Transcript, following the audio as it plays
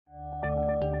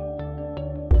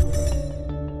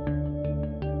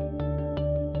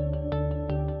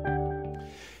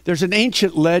There's an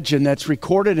ancient legend that's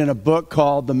recorded in a book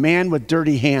called The Man with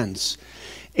Dirty Hands.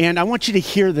 And I want you to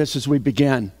hear this as we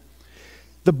begin.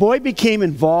 The boy became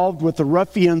involved with the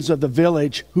ruffians of the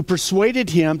village who persuaded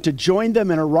him to join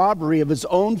them in a robbery of his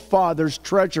own father's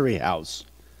treasury house.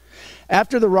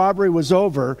 After the robbery was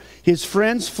over, his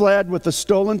friends fled with the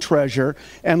stolen treasure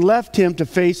and left him to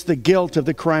face the guilt of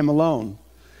the crime alone.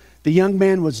 The young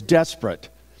man was desperate.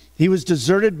 He was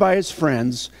deserted by his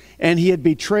friends, and he had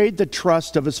betrayed the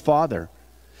trust of his father.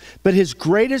 But his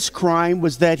greatest crime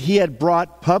was that he had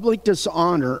brought public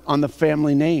dishonor on the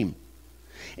family name.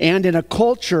 And in a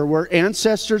culture where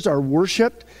ancestors are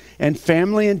worshiped and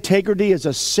family integrity is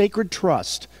a sacred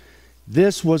trust,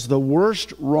 this was the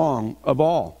worst wrong of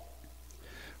all.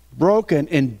 Broken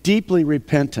and deeply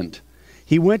repentant,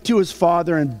 he went to his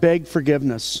father and begged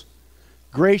forgiveness.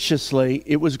 Graciously,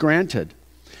 it was granted.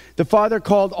 The father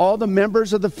called all the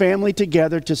members of the family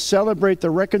together to celebrate the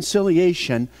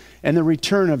reconciliation and the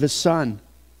return of his son.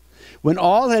 When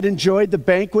all had enjoyed the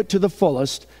banquet to the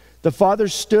fullest, the father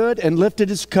stood and lifted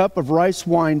his cup of rice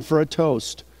wine for a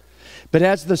toast. But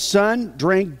as the son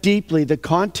drank deeply the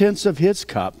contents of his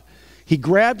cup, he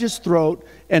grabbed his throat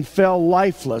and fell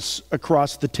lifeless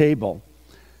across the table.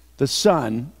 The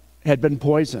son had been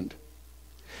poisoned.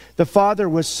 The father,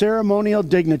 with ceremonial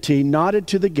dignity, nodded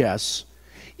to the guests.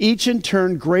 Each in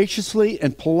turn graciously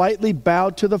and politely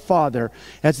bowed to the father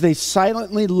as they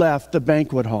silently left the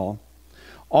banquet hall.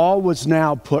 All was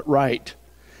now put right.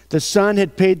 The son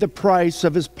had paid the price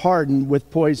of his pardon with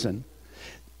poison.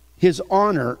 His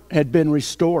honor had been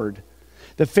restored.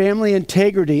 The family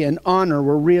integrity and honor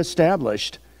were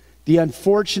reestablished. The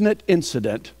unfortunate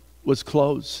incident was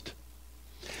closed.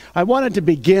 I wanted to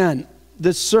begin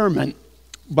this sermon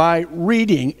by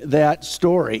reading that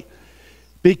story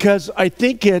because I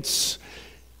think it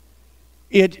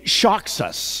shocks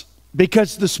us.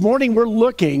 Because this morning we're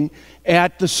looking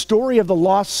at the story of the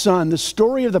lost son, the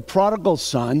story of the prodigal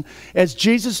son, as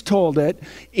Jesus told it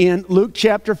in Luke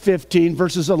chapter 15,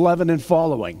 verses 11 and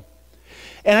following.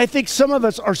 And I think some of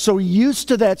us are so used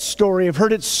to that story, have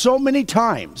heard it so many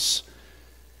times,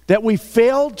 that we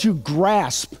fail to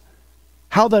grasp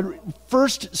how the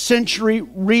first century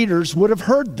readers would have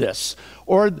heard this,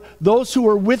 or those who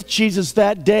were with Jesus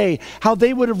that day, how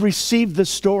they would have received this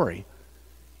story.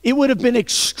 It would have been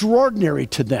extraordinary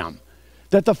to them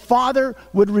that the father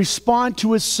would respond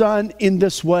to his son in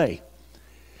this way.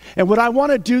 And what I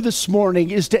want to do this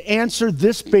morning is to answer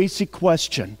this basic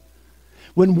question.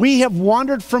 When we have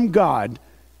wandered from God,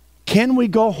 can we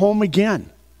go home again?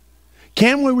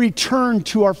 Can we return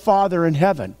to our Father in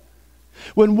heaven?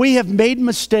 When we have made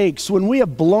mistakes, when we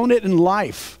have blown it in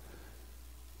life,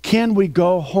 can we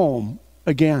go home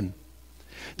again?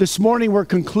 This morning we're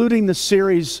concluding the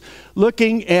series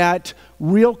looking at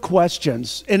real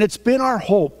questions. And it's been our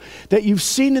hope that you've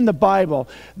seen in the Bible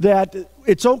that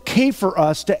it's okay for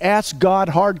us to ask God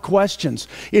hard questions.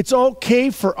 It's okay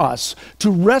for us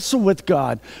to wrestle with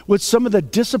God with some of the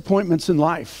disappointments in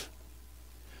life.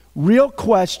 Real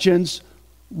questions,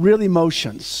 real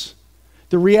emotions.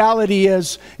 The reality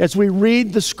is, as we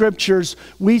read the scriptures,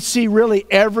 we see really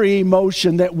every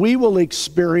emotion that we will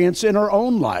experience in our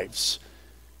own lives.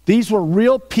 These were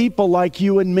real people like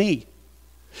you and me.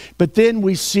 But then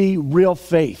we see real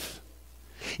faith.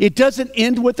 It doesn't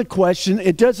end with the question.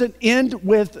 It doesn't end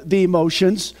with the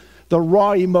emotions, the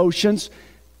raw emotions.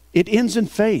 It ends in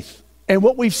faith. And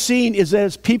what we've seen is that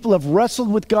as people have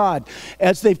wrestled with God,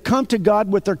 as they've come to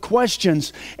God with their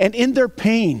questions, and in their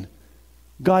pain,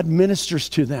 God ministers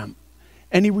to them,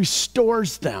 and He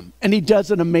restores them, and He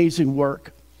does an amazing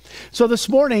work. So this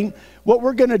morning, what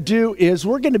we're going to do is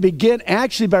we're going to begin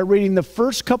actually by reading the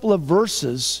first couple of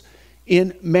verses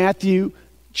in Luke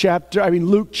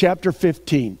chapter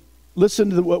 15. Listen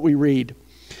to what we read.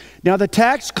 Now the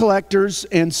tax collectors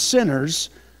and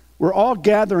sinners were all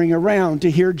gathering around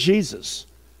to hear Jesus.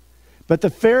 But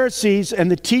the Pharisees and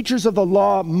the teachers of the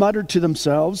law muttered to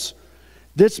themselves,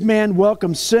 "This man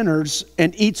welcomes sinners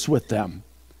and eats with them."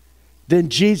 Then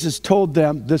Jesus told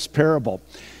them this parable.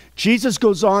 Jesus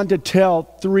goes on to tell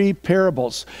 3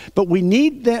 parables, but we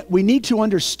need to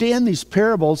understand these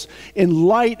parables in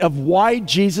light of why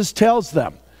Jesus tells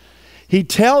them. He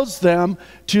tells them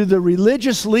to the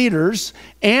religious leaders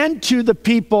and to the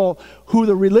people who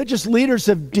the religious leaders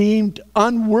have deemed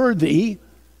unworthy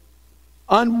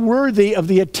of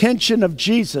the attention of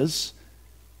Jesus.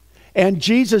 And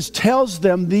Jesus tells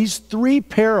them these 3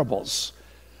 parables: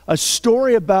 a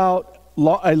story about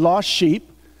a lost sheep,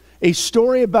 a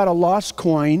story about a lost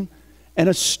coin, and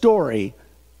a story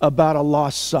about a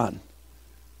lost son.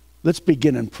 Let's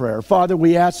begin in prayer. Father,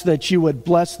 we ask that you would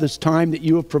bless this time that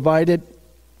you have provided.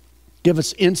 Give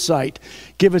us insight.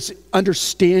 Give us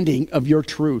understanding of your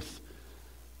truth.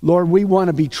 Lord, we want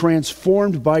to be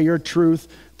transformed by your truth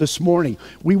this morning.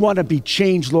 We want to be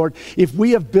changed, Lord. If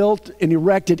we have built and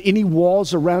erected any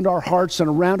walls around our hearts and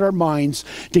around our minds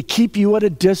to keep you at a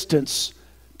distance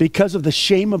because of the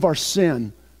shame of our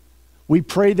sin, we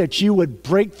pray that you would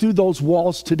break through those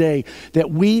walls today,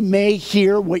 that we may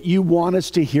hear what you want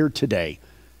us to hear today.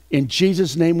 In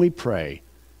Jesus' name we pray.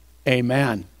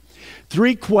 Amen.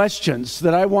 3 questions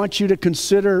that I want you to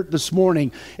consider this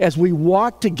morning as we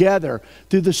walk together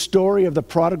through the story of the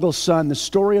prodigal son, the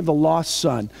story of the lost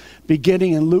son,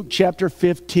 beginning in Luke chapter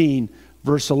 15,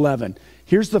 verse 11.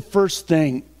 Here's the first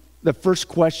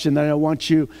question that I want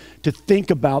you to think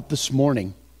about this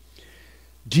morning.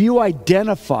 Do you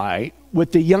identify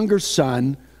with the younger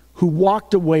son who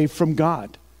walked away from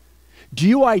God? Do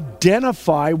you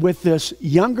identify with this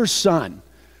younger son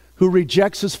who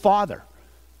rejects his father,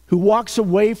 who walks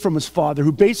away from his father,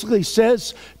 who basically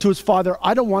says to his father,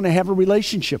 I don't want to have a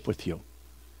relationship with you?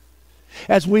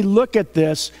 As we look at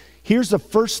this, here's the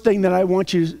first thing that I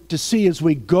want you to see as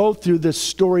we go through this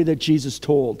story that Jesus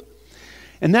told.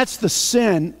 And that's the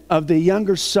sin of the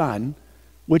younger son,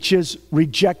 which is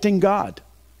rejecting God.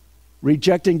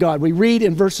 Rejecting God. We read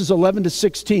in verses 11 to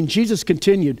 16, Jesus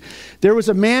continued, there was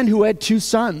a man who had 2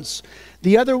 sons.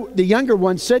 The younger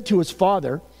one said to his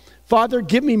father, Father,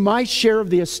 give me my share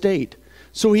of the estate.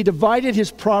 So he divided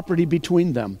his property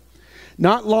between them.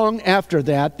 Not long after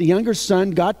that, the younger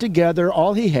son got together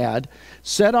all he had,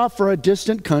 set off for a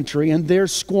distant country, and there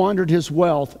squandered his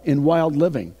wealth in wild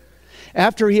living.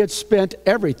 After he had spent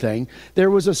everything,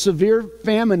 there was a severe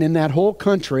famine in that whole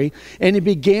country, and he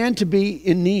began to be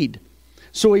in need.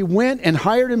 So he went and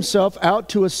hired himself out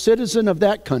to a citizen of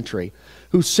that country,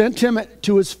 who sent him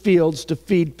to his fields to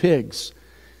feed pigs.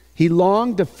 He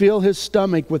longed to fill his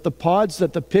stomach with the pods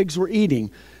that the pigs were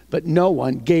eating, but no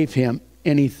one gave him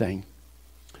anything.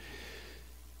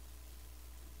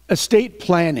 Estate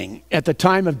planning at the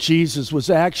time of Jesus was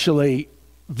actually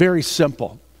very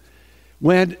simple.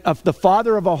 When the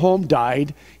father of a home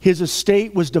died, his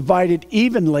estate was divided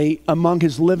evenly among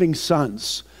his living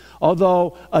sons,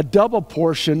 although a double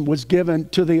portion was given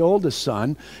to the oldest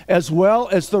son, as well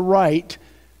as the right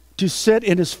to sit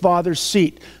in his father's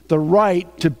seat, the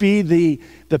right to be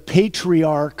the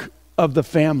patriarch of the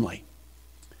family.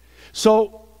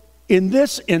 So in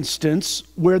this instance,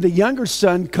 where the younger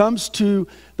son comes to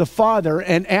the father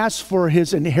and asks for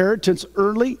his inheritance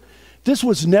early, this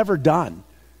was never done.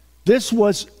 This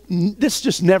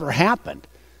just never happened.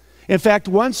 In fact,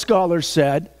 one scholar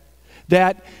said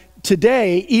that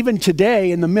even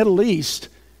today in the Middle East,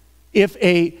 if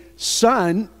a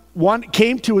son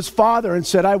came to his father and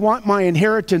said, I want my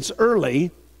inheritance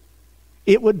early,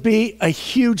 it would be a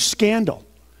huge scandal.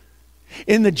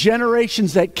 In the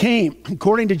generations that came,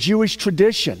 according to Jewish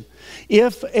tradition,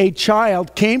 if a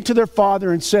child came to their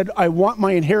father and said, I want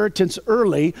my inheritance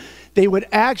early, they would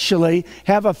actually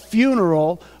have a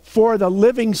funeral for the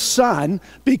living son,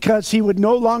 because he would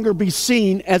no longer be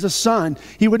seen as a son.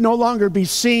 He would no longer be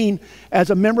seen as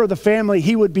a member of the family.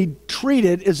 He would be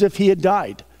treated as if he had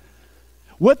died.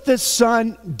 What this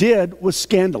son did was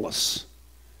scandalous.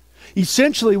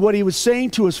 Essentially, what he was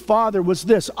saying to his father was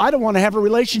this: I don't want to have a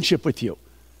relationship with you.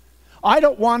 I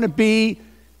don't want to be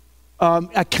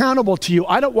accountable to you.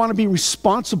 I don't want to be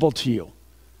responsible to you.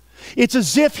 It's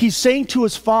as if he's saying to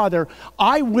his father,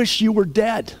 I wish you were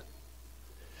dead.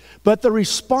 But the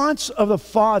response of the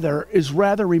father is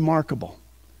rather remarkable.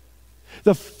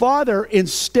 The father,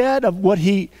 instead of what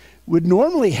would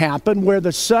normally happen, where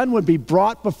the son would be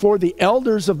brought before the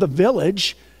elders of the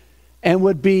village and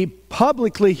would be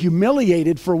publicly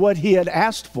humiliated for what he had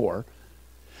asked for,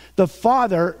 the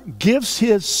father gives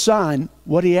his son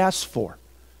what he asked for.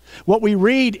 What we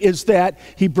read is that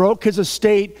he broke his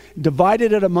estate,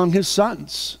 divided it among his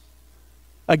sons.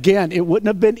 Again, it wouldn't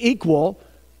have been equal.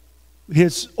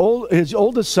 His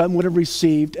oldest son would have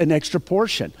received an extra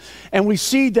portion. And we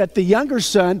see that the younger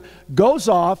son goes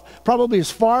off, probably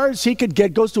as far as he could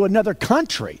get, goes to another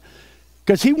country,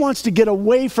 because he wants to get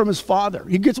away from his father.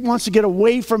 He wants to get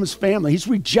away from his family. He's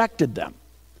rejected them.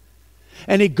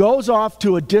 And he goes off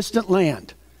to a distant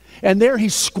land. And there he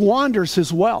squanders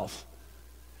his wealth.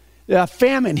 A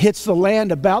famine hits the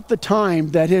land about the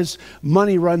time that his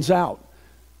money runs out.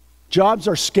 Jobs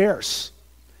are scarce.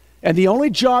 And the only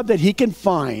job that he can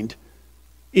find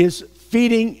is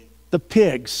feeding the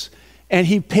pigs. And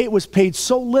he was paid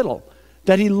so little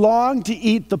that he longed to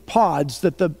eat the pods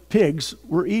that the pigs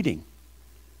were eating.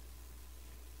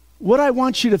 What I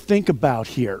want you to think about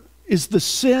here is the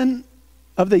sin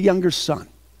of the younger son,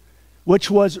 which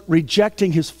was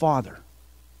rejecting his father.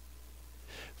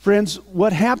 Friends,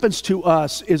 what happens to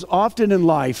us is often in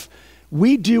life,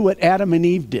 we do what Adam and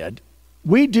Eve did.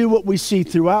 We do what we see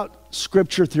throughout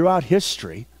Scripture, throughout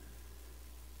history.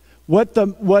 What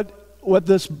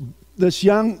this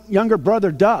younger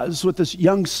brother does, what this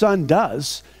young son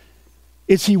does,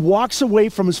 is he walks away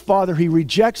from his father. He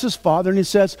rejects his father and he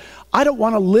says, I don't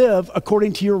want to live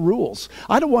according to your rules.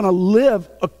 I don't want to live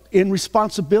in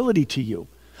responsibility to you.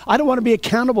 I don't want to be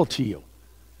accountable to you.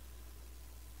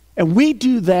 And we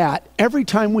do that every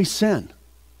time we sin.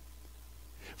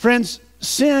 Friends,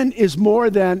 sin is more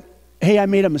than, hey, I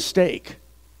made a mistake.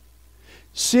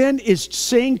 Sin is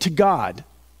saying to God,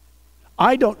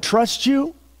 I don't trust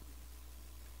you.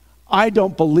 I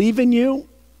don't believe in you.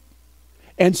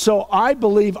 And so I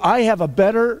believe I have a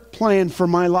better plan for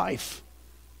my life.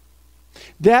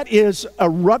 That is a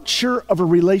rupture of a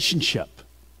relationship.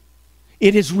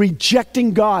 It is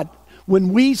rejecting God.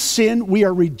 When we sin, we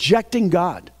are rejecting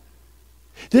God.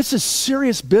 This is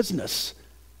serious business,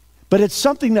 but it's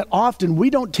something that often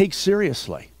we don't take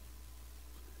seriously.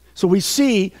 So we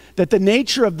see that the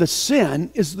nature of the sin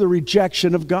is the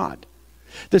rejection of God.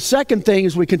 The second thing,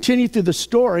 as we continue through the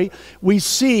story, we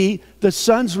see the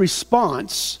son's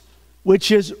response, which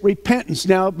is repentance.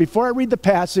 Now, before I read the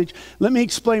passage, let me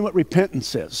explain what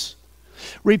repentance is.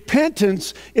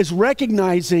 Repentance is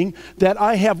recognizing that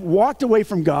I have walked away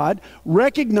from God,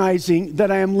 recognizing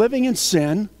that I am living in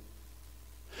sin,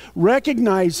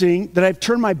 recognizing that I've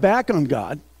turned my back on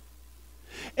God,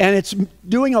 and it's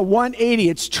doing a 180.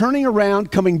 It's turning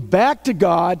around, coming back to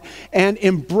God, and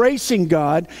embracing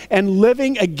God, and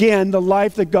living again the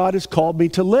life that God has called me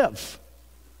to live.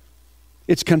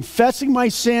 It's confessing my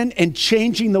sin and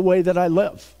changing the way that I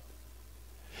live.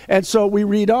 And so we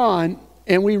read on,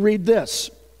 and we read this.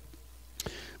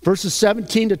 Verses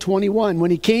 17 to 21.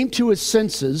 When he came to his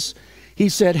senses, he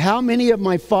said, how many of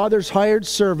my father's hired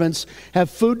servants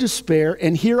have food to spare,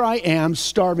 and here I am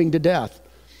starving to death?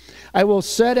 I will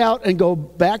set out and go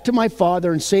back to my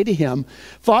father and say to him,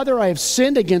 Father, I have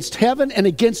sinned against heaven and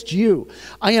against you.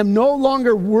 I am no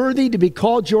longer worthy to be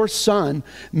called your son.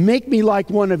 Make me like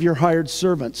one of your hired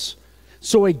servants.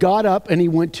 So he got up and he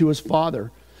went to his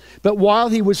father. But while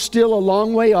he was still a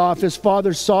long way off, his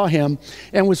father saw him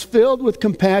and was filled with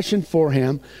compassion for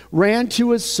him, ran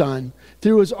to his son,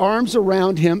 threw his arms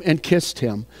around him and kissed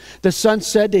him. The son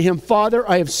said to him, Father,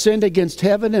 I have sinned against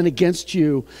heaven and against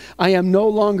you. I am no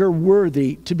longer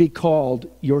worthy to be called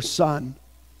your son.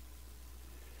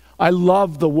 I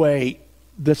love the way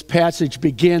this passage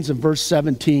begins in verse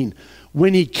 17.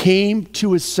 When he came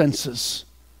to his senses.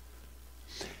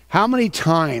 How many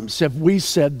times have we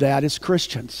said that as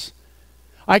Christians?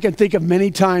 I can think of many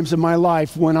times in my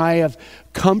life when I have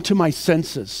come to my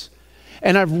senses.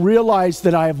 And I've realized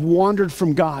that I have wandered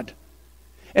from God.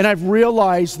 And I've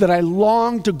realized that I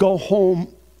long to go home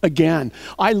again.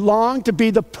 I long to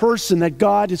be the person that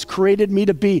God has created me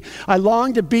to be. I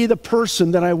long to be the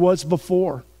person that I was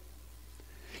before.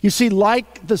 You see,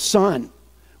 like the son,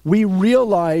 we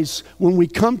realize when we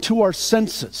come to our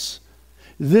senses,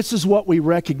 this is what we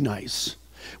recognize.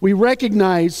 We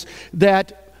recognize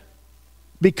that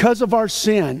because of our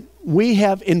sin, we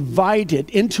have invited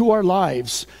into our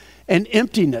lives an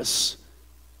emptiness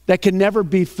that can never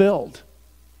be filled.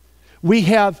 We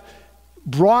have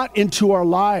brought into our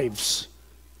lives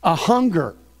a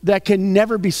hunger that can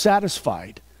never be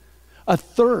satisfied, a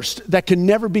thirst that can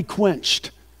never be quenched.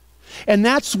 And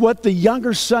that's what the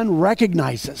younger son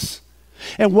recognizes.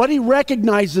 And what he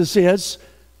recognizes is,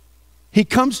 he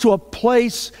comes to a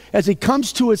place, as he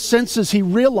comes to his senses, he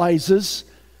realizes,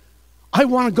 I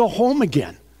want to go home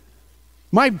again.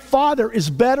 My father is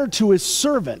better to his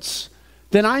servants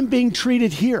than I'm being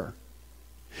treated here.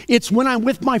 It's when I'm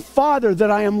with my father that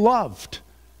I am loved.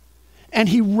 And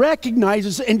he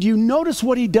recognizes, and you notice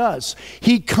what he does.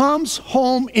 He comes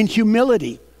home in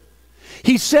humility.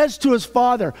 He says to his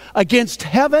father, against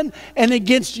heaven and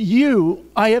against you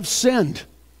I have sinned.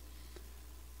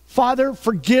 Father,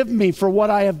 forgive me for what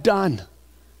I have done.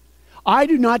 I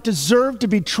do not deserve to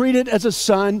be treated as a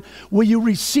son. Will you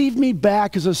receive me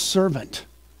back as a servant?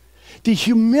 The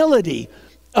humility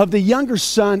of the younger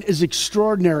son is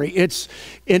extraordinary. It's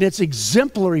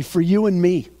exemplary for you and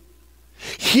me.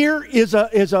 Here is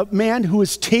a man who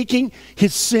is taking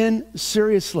his sin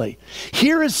seriously.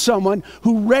 Here is someone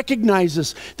who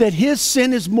recognizes that his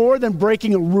sin is more than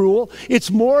breaking a rule. It's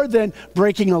more than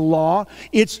breaking a law.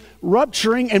 It's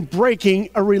rupturing and breaking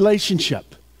a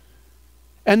relationship.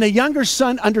 And the younger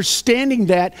son, understanding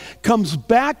that, comes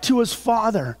back to his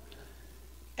father.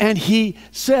 And he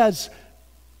says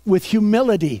with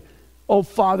humility, "Oh,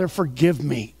 Father, forgive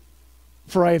me,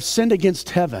 for I have sinned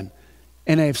against heaven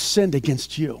and I have sinned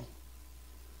against you."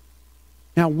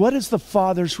 Now, what is the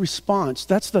father's response?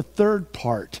 That's the third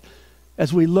part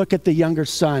as we look at the younger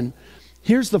son.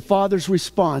 Here's the father's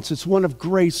response. It's one of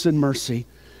grace and mercy.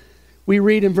 We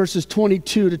read in verses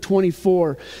 22 to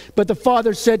 24, "But the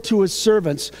father said to his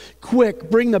servants, 'Quick,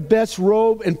 bring the best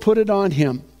robe and put it on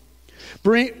him.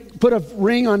 Put a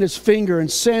ring on his finger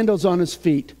and sandals on his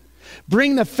feet.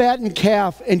 Bring the fattened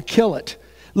calf and kill it.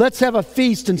 Let's have a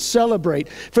feast and celebrate.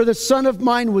 For the son of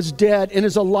mine was dead and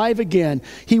is alive again.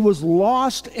 He was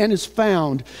lost and is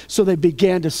found.' So they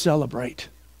began to celebrate."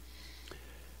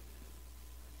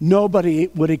 Nobody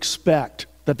would expect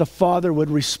that the father would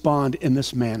respond in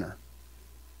this manner.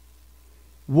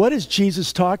 What is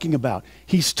Jesus talking about?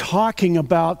 He's talking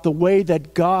about the way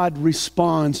that God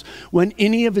responds when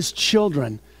any of his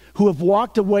children who have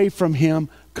walked away from him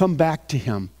come back to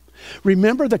him.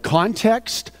 Remember the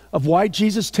context of why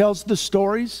Jesus tells the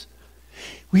stories?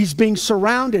 He's being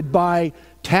surrounded by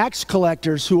tax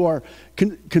collectors who are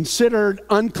considered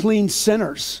unclean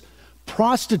sinners,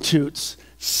 prostitutes,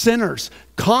 sinners,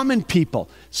 common people,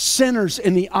 sinners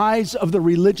in the eyes of the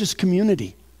religious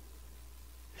community.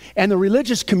 And the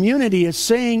religious community is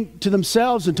saying to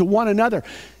themselves and to one another,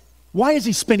 "Why is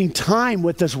he spending time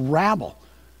with this rabble?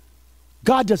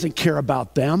 God doesn't care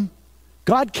about them.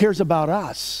 God cares about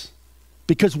us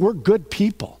because we're good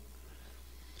people."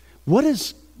 What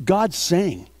is God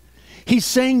saying? He's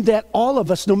saying that all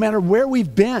of us, no matter where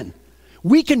we've been,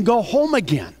 we can go home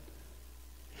again.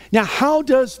 Now, how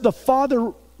does the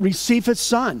father receive his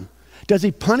son? Does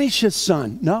he punish his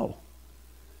son? No.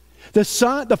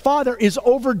 The father is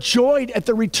overjoyed at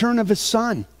the return of his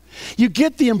son. You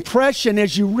get the impression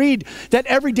as you read that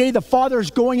every day the father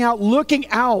is going out, looking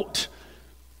out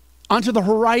onto the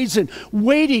horizon,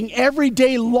 waiting every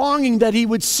day, longing that he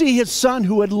would see his son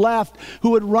who had left,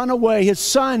 who had run away, his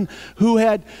son who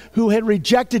had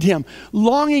rejected him,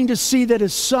 longing to see that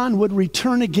his son would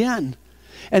return again.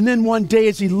 And then one day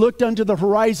as he looked onto the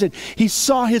horizon, he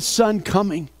saw his son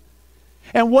coming.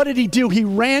 And what did he do? He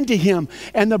ran to him.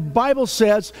 And the Bible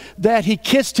says that he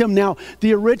kissed him. Now,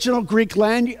 the original Greek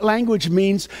language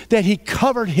means that he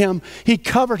covered him. He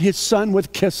covered his son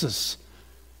with kisses.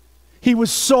 He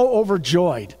was so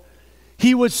overjoyed.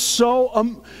 He was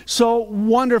so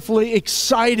wonderfully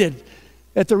excited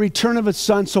at the return of his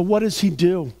son. So what does he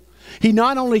do? He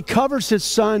not only covers his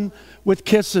son with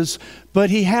kisses, but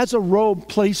he has a robe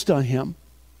placed on him.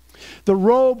 The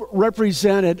robe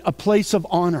represented a place of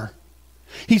honor.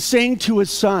 He's saying to his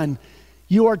son,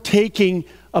 "You are taking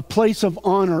a place of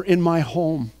honor in my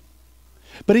home."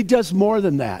 But he does more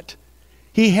than that.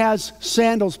 He has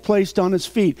sandals placed on his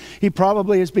feet. He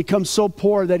probably has become so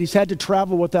poor that he's had to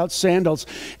travel without sandals.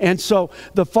 And so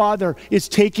the father is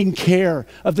taking care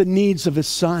of the needs of his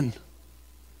son.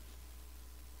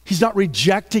 He's not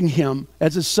rejecting him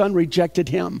as his son rejected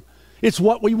him. It's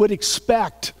what we would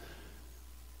expect.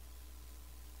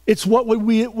 It's what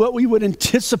we would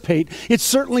anticipate. It's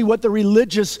certainly what the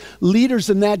religious leaders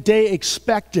in that day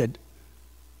expected.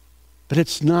 But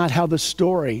it's not how the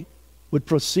story would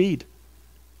proceed.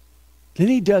 Then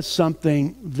he does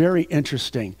something very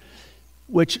interesting,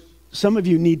 which some of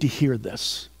you need to hear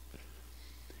this.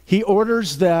 He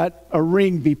orders that a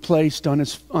ring be placed on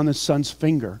his son's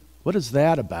finger. What is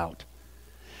that about?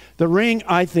 The ring,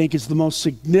 I think, is the most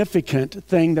significant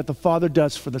thing that the father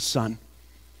does for the son.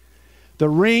 The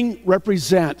ring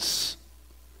represents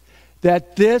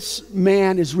that this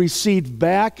man is received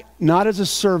back not as a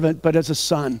servant, but as a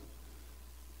son.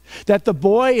 That the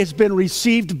boy has been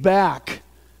received back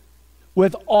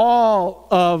with all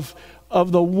of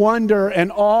the wonder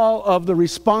and all of the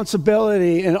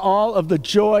responsibility and all of the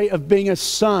joy of being a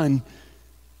son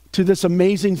to this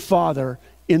amazing father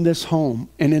in this home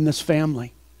and in this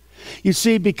family. You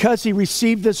see, because he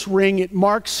received this ring, it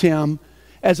marks him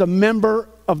as a member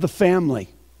of the family.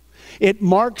 It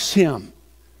marks him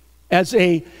as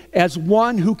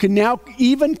one who can now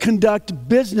even conduct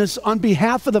business on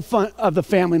behalf of the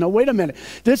family. Now, wait a minute.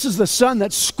 This is the son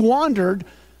that squandered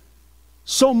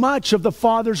so much of the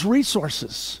father's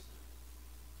resources.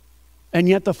 And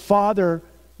yet the father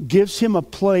gives him a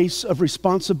place of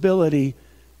responsibility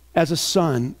as a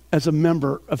son, as a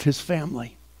member of his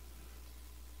family.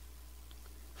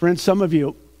 Friends, some of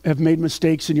you have made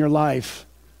mistakes in your life,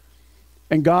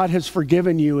 and God has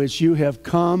forgiven you as you have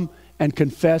come and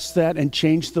confessed that and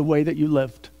changed the way that you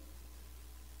lived.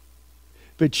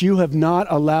 But you have not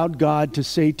allowed God to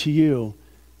say to you,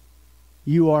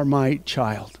 "You are my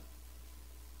child.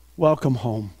 Welcome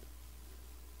home.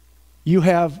 You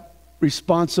have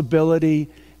responsibility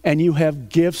and you have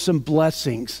gifts and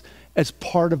blessings as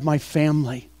part of my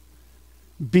family.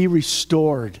 Be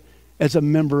restored as a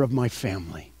member of my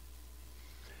family."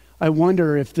 I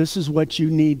wonder if this is what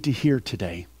you need to hear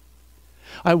today.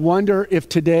 I wonder if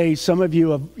today some of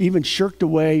you have even shirked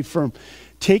away from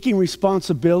taking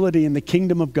responsibility in the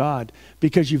kingdom of God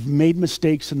because you've made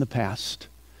mistakes in the past.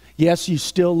 Yes, you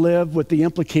still live with the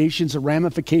implications and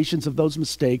ramifications of those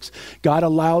mistakes. God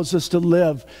allows us to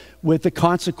live with the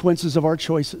consequences of our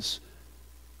choices.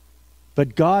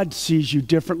 But God sees you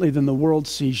differently than the world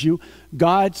sees you.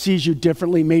 God sees you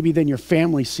differently maybe than your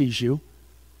family sees you.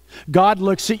 God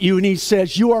looks at you and he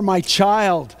says, you are my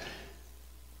child,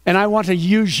 and I want to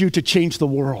use you to change the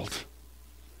world.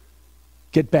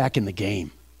 Get back in the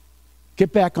game.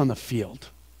 Get back on the field.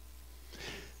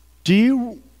 Do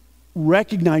you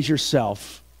recognize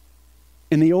yourself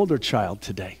in the older child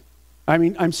today?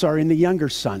 In the younger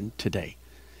son today.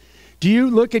 Do you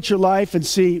look at your life and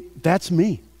see, that's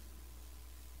me?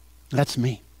 That's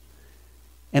me.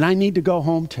 And I need to go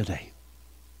home today.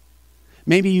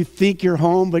 Maybe you think you're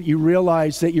home, but you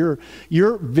realize that your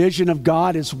vision of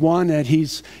God is one that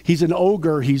he's an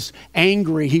ogre, he's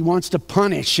angry, he wants to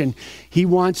punish, and he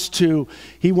wants to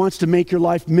make your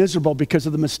life miserable because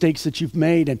of the mistakes that you've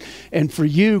made. And for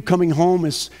you, coming home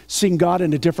is seeing God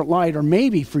in a different light. Or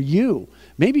maybe for you,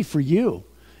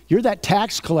 you're that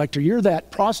tax collector, you're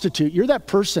that prostitute, you're that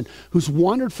person who's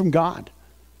wandered from God.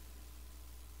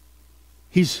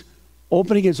 He's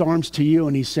opening his arms to you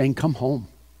and he's saying, come home.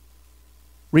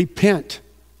 Repent.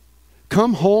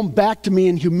 Come home back to me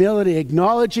in humility,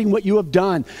 acknowledging what you have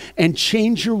done, and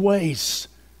change your ways.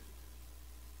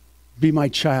 Be my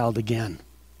child again.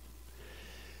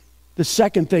 The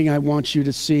second thing I want you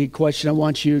to see, question I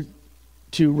want you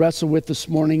to wrestle with this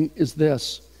morning is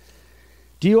this.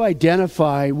 Do you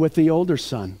identify with the older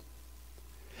son?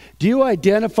 Do you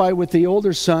identify with the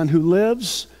older son who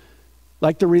lives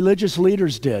like the religious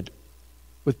leaders did,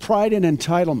 with pride and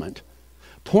entitlement,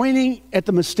 pointing at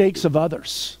the mistakes of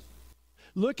others,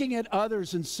 looking at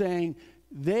others and saying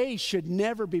they should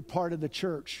never be part of the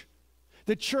church.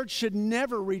 The church should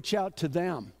never reach out to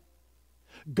them.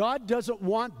 God doesn't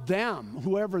want them,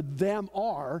 whoever them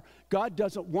are, God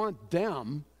doesn't want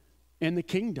them in the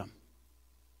kingdom.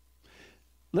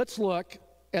 Let's look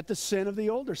at the sin of the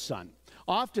older son.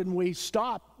 Often we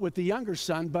stop with the younger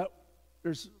son, but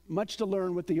there's much to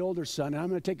learn with the older son, and I'm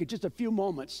going to take just a few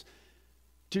moments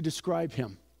to describe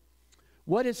him.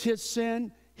 What is his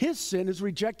sin? His sin is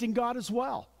rejecting God as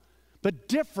well, but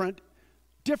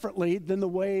differently than the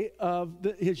way of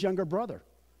his younger brother.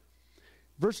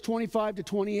 Verse 25 to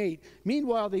 28.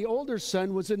 Meanwhile, the older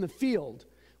son was in the field.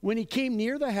 When he came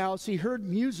near the house, he heard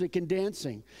music and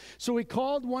dancing. So he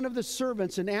called one of the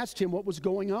servants and asked him what was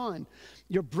going on.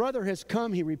 Your brother has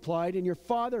come, he replied, and your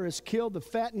father has killed the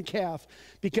fattened calf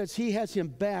because he has him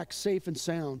back safe and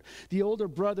sound. The older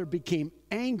brother became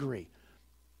angry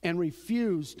and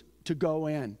refused to go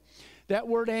in. That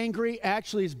word angry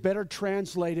actually is better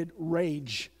translated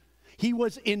rage. He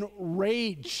was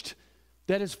enraged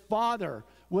that his father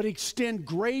would extend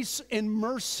grace and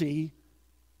mercy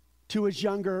to his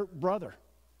younger brother.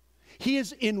 He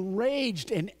is enraged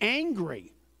and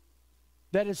angry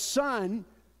that his son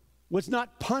was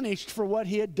not punished for what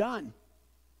he had done.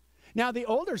 Now, the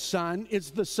older son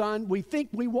is the son we think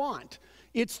we want.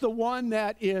 It's the one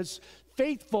that is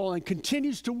faithful and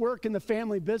continues to work in the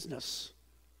family business.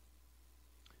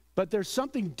 But there's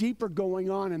something deeper going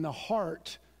on in the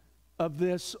heart of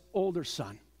this older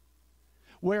son.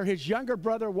 Where his younger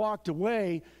brother walked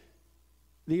away,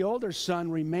 the older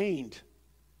son remained,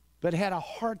 but had a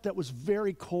heart that was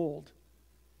very cold.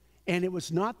 And it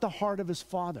was not the heart of his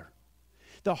father.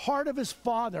 The heart of his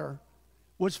father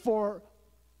was for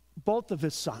both of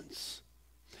his sons.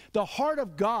 The heart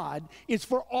of God is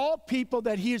for all people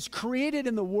that he has created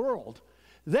in the world.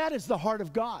 That is the heart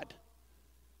of God.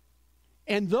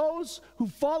 And those who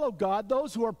follow God,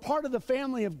 those who are part of the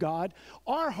family of God,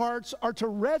 our hearts are to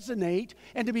resonate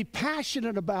and to be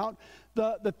passionate about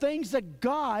the things that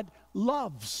God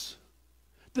loves.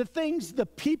 The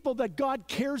people that God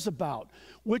cares about,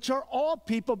 which are all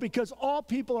people, because all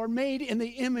people are made in the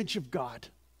image of God.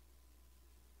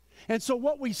 And so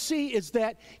what we see is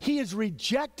that he is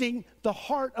rejecting the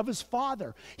heart of his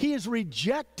father. He is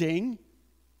rejecting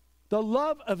the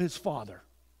love of his father.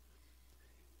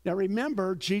 Now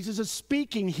remember, Jesus is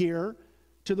speaking here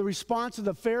to the response of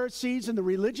the Pharisees and the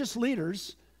religious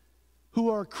leaders who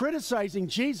are criticizing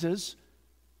Jesus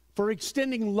for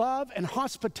extending love and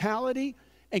hospitality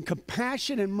and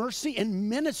compassion and mercy and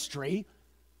ministry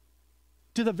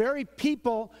to the very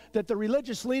people that the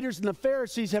religious leaders and the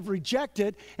Pharisees have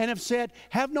rejected and have said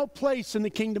have no place in the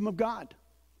kingdom of God.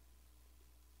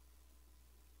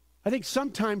 I think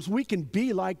sometimes we can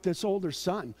be like this older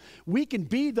son. We can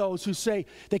be those who say,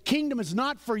 the kingdom is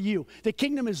not for you. The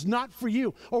kingdom is not for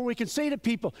you. Or we can say to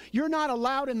people, you're not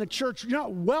allowed in the church. You're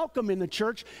not welcome in the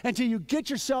church until you get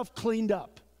yourself cleaned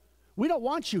up. We don't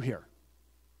want you here.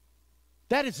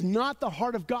 That is not the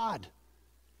heart of God.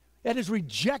 That is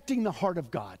rejecting the heart of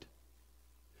God.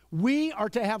 We are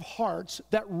to have hearts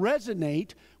that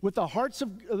resonate with the heart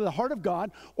of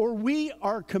God, or we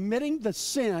are committing the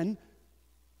sin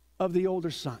of the older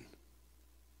son.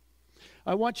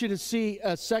 I want you to see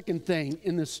a second thing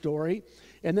in this story,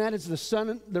 and that is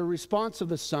the response of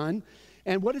the son.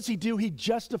 And what does he do? He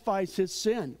justifies his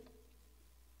sin.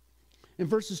 In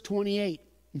verses 28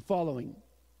 and following.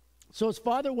 So his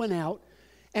father went out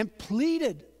and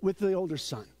pleaded with the older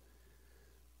son.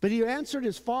 But he answered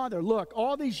his father, look,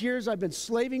 all these years I've been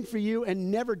slaving for you and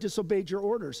never disobeyed your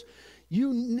orders.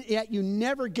 Yet you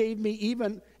never gave me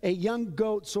even a young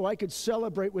goat so I could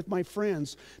celebrate with my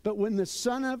friends. But when the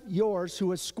son of yours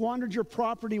who has squandered your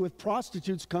property with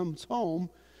prostitutes comes home,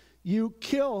 you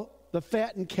kill the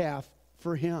fattened calf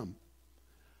for him.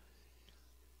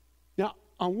 Now,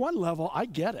 on one level, I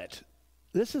get it.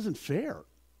 This isn't fair.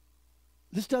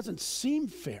 This doesn't seem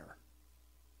fair.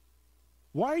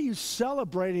 Why are you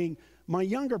celebrating my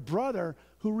younger brother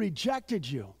who rejected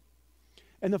you?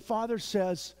 And the father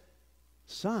says,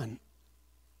 son,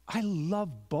 I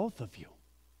love both of you.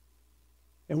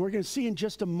 And we're going to see in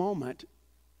just a moment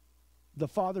the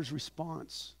father's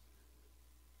response.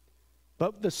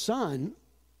 But the son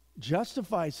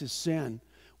justifies his sin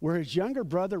where his younger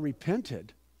brother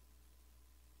repented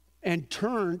and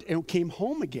turned and came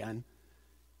home again.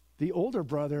 The older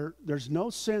brother, there's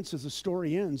no sense as the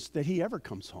story ends that he ever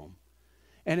comes home.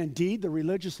 And indeed, the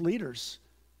religious leaders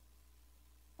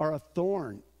are a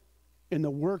thorn in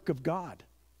the work of God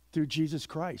through Jesus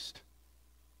Christ.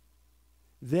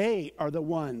 They are the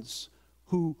ones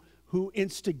who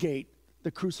instigate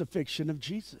the crucifixion of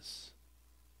Jesus.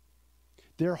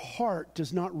 Their heart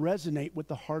does not resonate with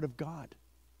the heart of God.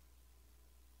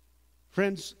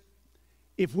 Friends,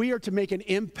 if we are to make an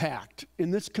impact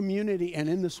in this community and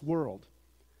in this world,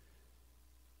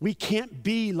 we can't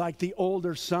be like the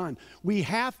older son. We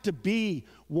have to be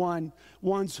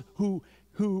ones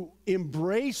who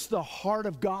embrace the heart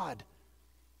of God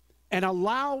and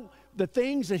allow the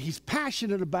things that he's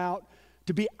passionate about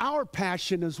to be our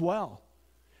passion as well.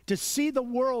 To see the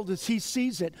world as he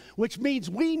sees it, which means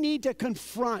we need to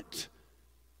confront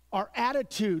our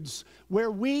attitudes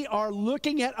where we are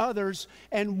looking at others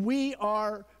and we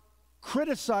are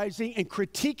criticizing and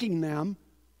critiquing them.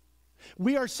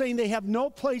 We are saying they have no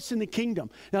place in the kingdom.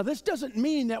 Now, this doesn't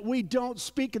mean that we don't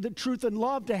speak of the truth in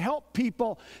love to help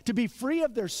people to be free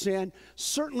of their sin.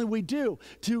 Certainly we do.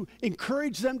 To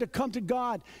encourage them to come to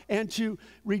God and to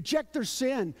reject their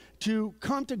sin, to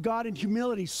come to God in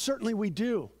humility. Certainly we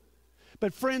do.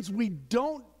 But friends,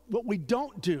 what we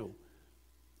don't do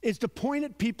is to point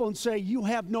at people and say, you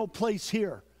have no place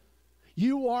here.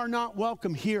 You are not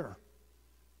welcome here.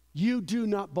 You do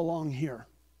not belong here.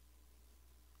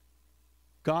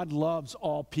 God loves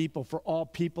all people, for all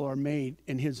people are made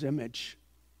in his image.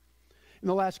 In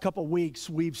the last couple of weeks,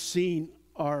 we've seen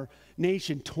our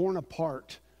nation torn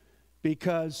apart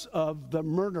because of the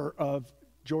murder of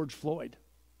George Floyd.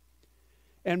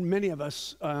 And many of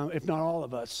us, if not all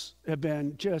of us, have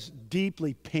been just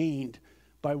deeply pained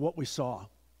by what we saw.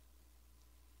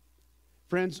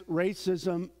 Friends,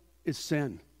 racism is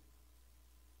sin.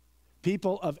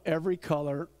 People of every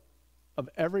color, of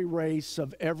every race,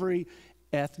 of every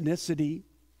ethnicity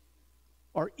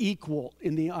are equal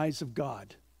in the eyes of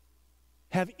God,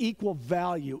 have equal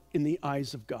value in the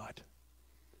eyes of God.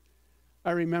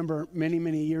 I remember many,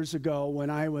 many years ago when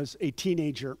I was a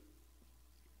teenager,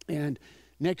 and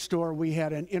next door we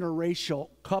had an interracial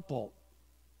couple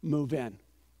move in.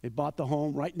 They bought the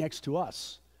home right next to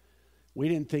us. We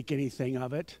didn't think anything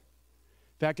of it.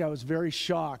 In fact, I was very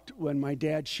shocked when my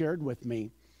dad shared with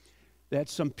me that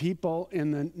some people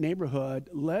in the neighborhood,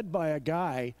 led by a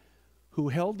guy who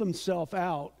held himself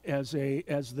out as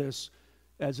this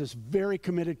very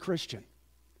committed Christian,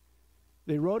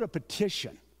 they wrote a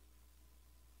petition.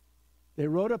 They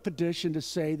wrote a petition to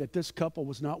say that this couple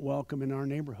was not welcome in our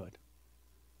neighborhood.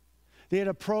 They had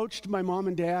approached my mom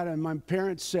and dad, and my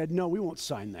parents said, no, we won't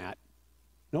sign that.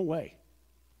 No way.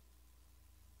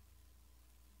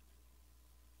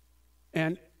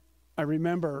 And I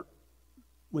remember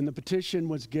when the petition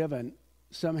was given,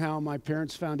 somehow my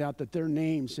parents found out that their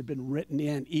names had been written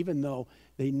in, even though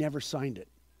they never signed it.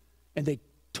 And they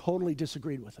totally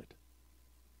disagreed with it.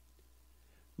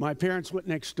 My parents went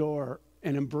next door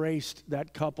and embraced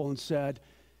that couple and said,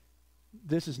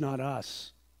 this is not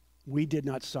us. We did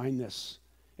not sign this,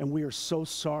 and we are so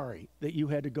sorry that you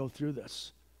had to go through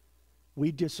this.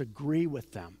 We disagree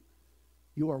with them.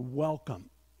 You are welcome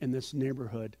in this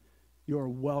neighborhood. You are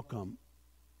welcome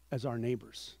as our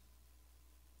neighbors.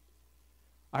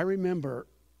 I remember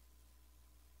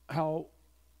how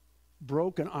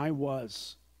broken I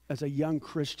was as a young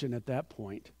Christian at that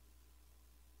point,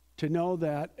 to know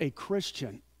that a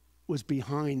Christian was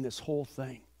behind this whole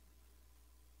thing.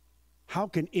 How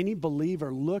can any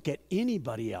believer look at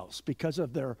anybody else because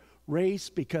of their race,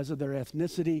 because of their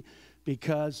ethnicity,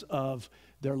 because of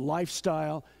their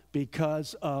lifestyle,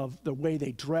 because of the way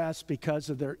they dress, because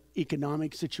of their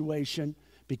economic situation,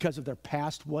 because of their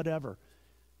past, whatever?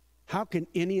 How can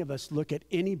any of us look at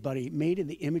anybody made in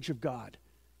the image of God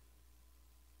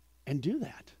and do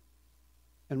that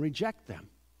and reject them,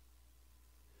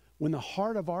 when the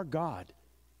heart of our God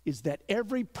is that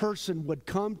every person would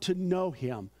come to know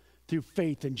him through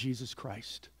faith in Jesus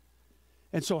Christ?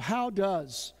 And so how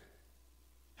does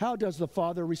the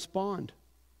Father respond?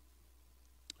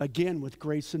 Again, with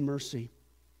grace and mercy.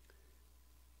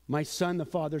 My son, the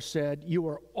Father said, you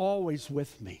are always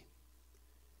with me,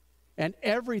 and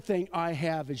everything I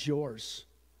have is yours.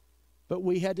 But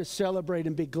we had to celebrate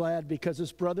and be glad because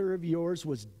this brother of yours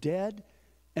was dead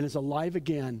and is alive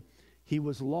again. He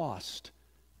was lost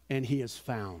and he is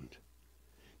found.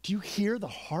 Do you hear the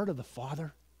heart of the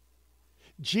Father?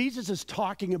 Jesus is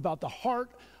talking about the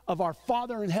heart of our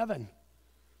Father in heaven,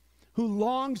 who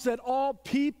longs that all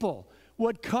people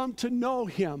would come to know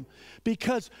him,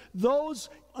 because those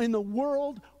in the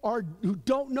world who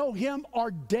don't know him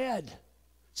are dead,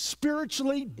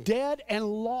 spiritually dead and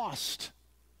lost.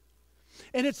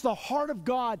 And it's the heart of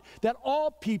God that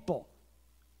all people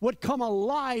would come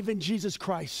alive in Jesus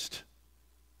Christ.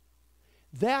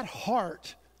 That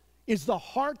heart is the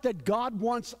heart that God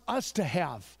wants us to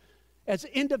have as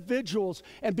individuals.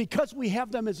 And because we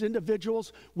have them as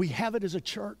individuals, we have it as a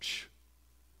church.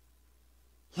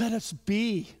 Let us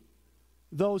be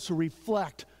those who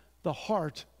reflect the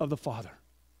heart of the Father.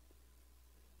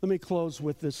 Let me close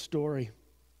with this story.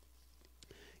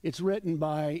 It's written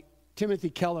by Timothy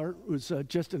Keller, who's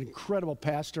just an incredible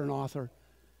pastor and author.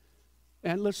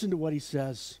 And listen to what he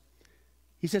says.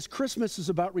 He says, Christmas is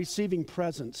about receiving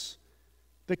presents,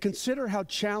 but consider how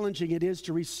challenging it is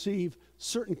to receive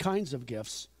certain kinds of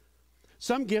gifts.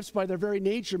 Some gifts, by their very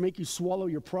nature, make you swallow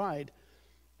your pride.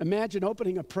 Imagine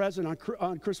opening a present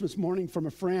on Christmas morning from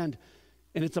a friend,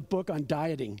 and it's a book on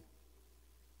dieting.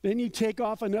 Then you take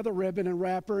off another ribbon and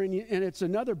wrapper, and it's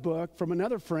another book from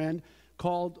another friend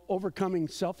called Overcoming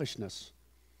Selfishness.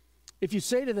 If you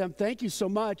say to them, thank you so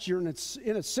much, in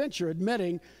a sense, you're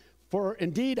admitting, for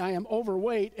indeed I am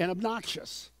overweight and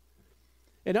obnoxious.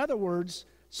 In other words,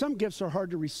 some gifts are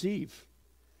hard to receive,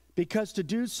 because to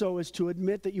do so is to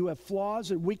admit that you have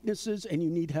flaws and weaknesses and you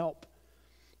need help.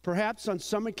 Perhaps on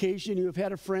some occasion you have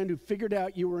had a friend who figured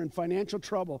out you were in financial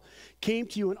trouble, came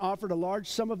to you and offered a large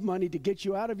sum of money to get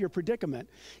you out of your predicament.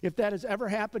 If that has ever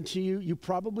happened to you, you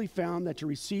probably found that to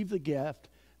receive the gift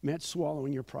meant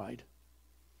swallowing your pride.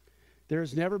 There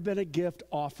has never been a gift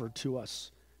offered to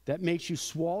us that makes you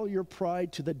swallow your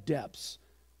pride to the depths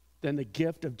than the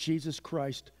gift of Jesus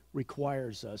Christ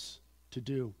requires us to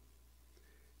do.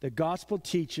 The gospel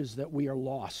teaches that we are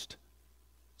lost,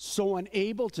 so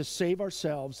unable to save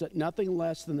ourselves that nothing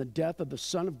less than the death of the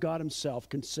Son of God himself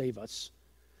can save us.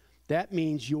 That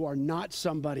means you are not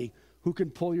somebody who can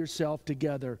pull yourself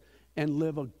together and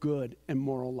live a good and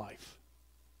moral life.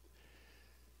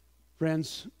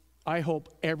 Friends, I hope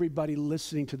everybody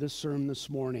listening to this sermon this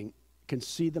morning can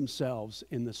see themselves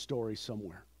in this story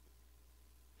somewhere.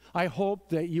 I hope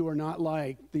that you are not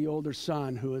like the older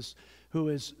son who is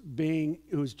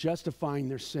justifying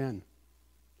their sin.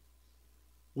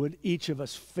 Would each of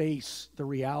us face the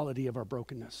reality of our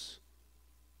brokenness?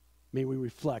 May we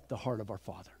reflect the heart of our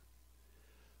Father.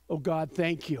 Oh God,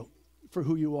 thank you for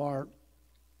who you are.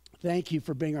 Thank you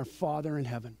for being our Father in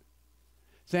heaven.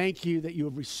 Thank you that you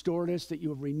have restored us, that you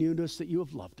have renewed us, that you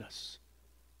have loved us.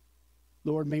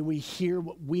 Lord, may we hear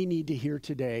what we need to hear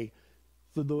today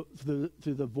through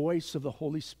the voice of the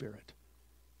Holy Spirit,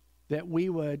 that we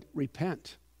would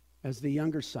repent as the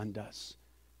younger son does,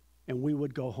 and we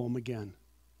would go home again.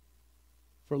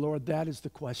 For Lord, that is the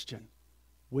question.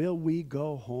 Will we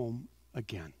go home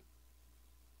again?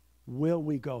 Will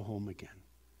we go home again?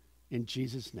 In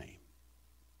Jesus' name,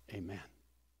 amen.